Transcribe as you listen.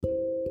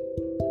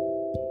Hello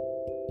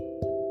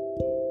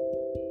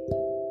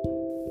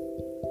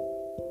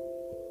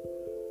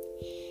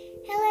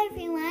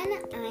everyone,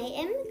 I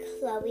am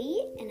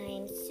Chloe and I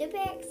am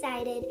super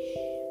excited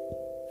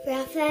for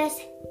our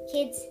first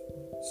Kids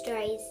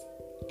Stories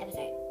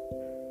episode.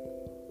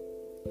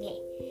 Okay,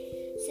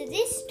 so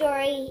this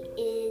story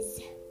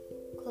is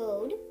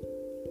called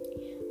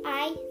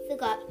I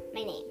Forgot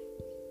My Name.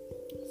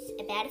 It's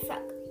about a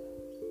frog.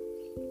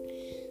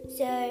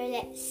 So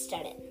let's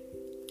start it.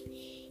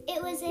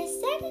 It was a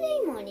Saturday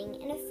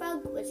morning and a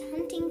frog was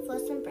hunting for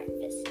some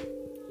breakfast.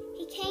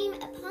 He came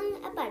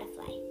upon a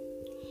butterfly.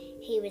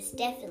 He was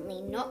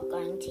definitely not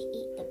going to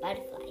eat the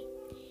butterfly.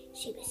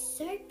 She was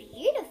so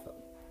beautiful.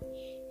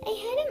 They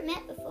hadn't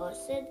met before,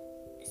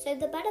 so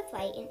the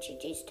butterfly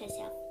introduced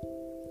herself.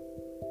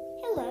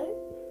 Hello,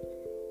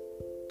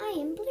 I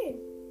am Blue.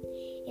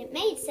 It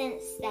made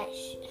sense that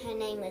her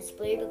name was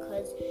Blue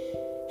because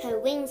her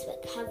wings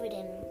were covered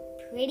in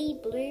pretty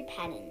blue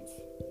patterns.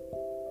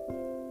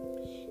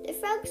 The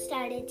frog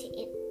started to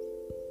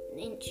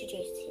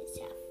introduce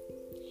himself,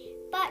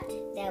 but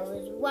there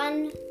was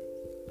one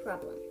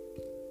problem.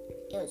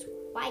 It was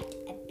quite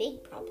a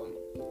big problem.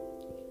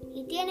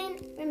 He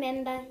didn't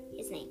remember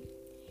his name,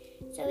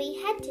 so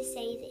he had to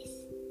say this.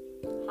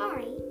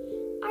 Hi,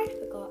 I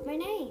forgot my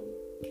name.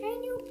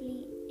 Can you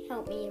please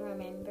help me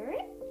remember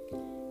it?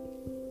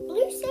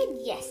 Blue said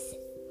yes,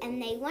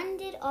 and they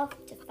wandered off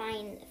to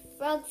find the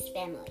frog's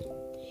family.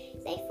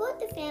 They thought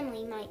the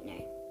family might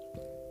know.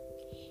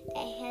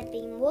 They had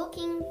been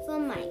walking for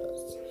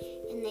miles,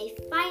 and they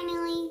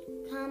finally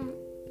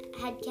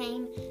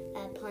came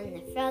upon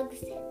the frog's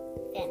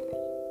family.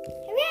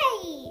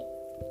 Hooray!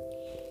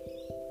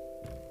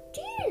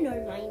 Do you know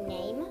my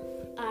name?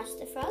 Asked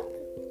the frog,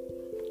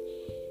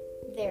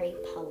 very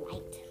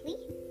politely.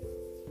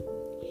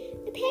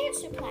 The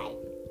parents replied,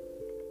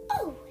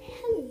 Oh,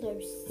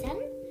 hello,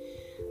 son.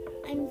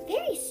 I'm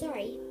very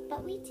sorry,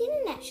 but we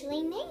didn't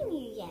actually name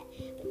you yet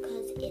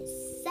because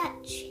it's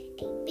such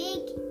a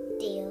big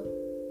deal.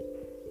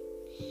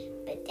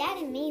 But Dad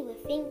and me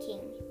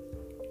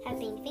have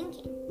been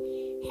thinking,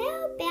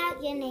 how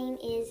about your name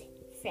is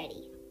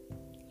Freddie?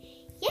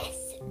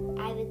 Yes,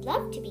 I would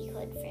love to be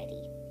called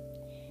Freddie.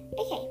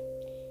 Okay,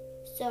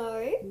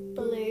 so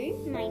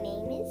Blue, my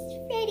name is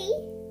Freddie.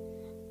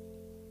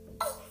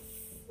 Oh,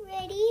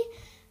 Freddie,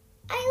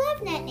 I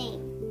love that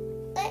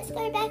name. Let's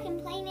go back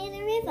and play near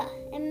the river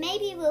and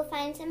maybe we'll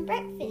find some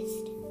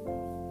breakfast.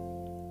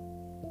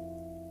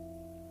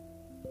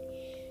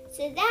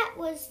 So that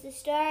was the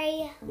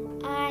story.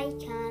 I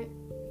can't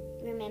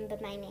remember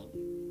my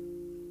name.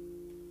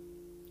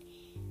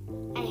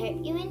 I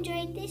hope you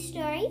enjoyed this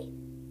story.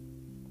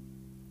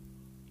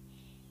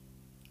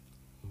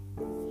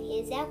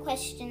 Here's our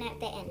question at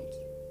the end.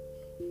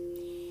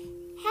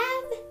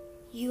 Have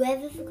you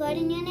ever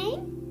forgotten your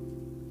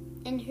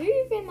name? And who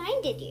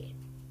reminded you?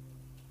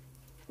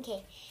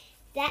 Okay,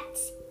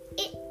 that's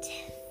it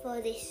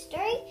for this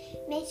story.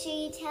 Make sure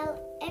you tell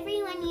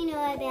everyone you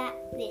know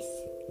about this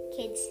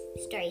Kids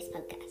Stories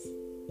podcast.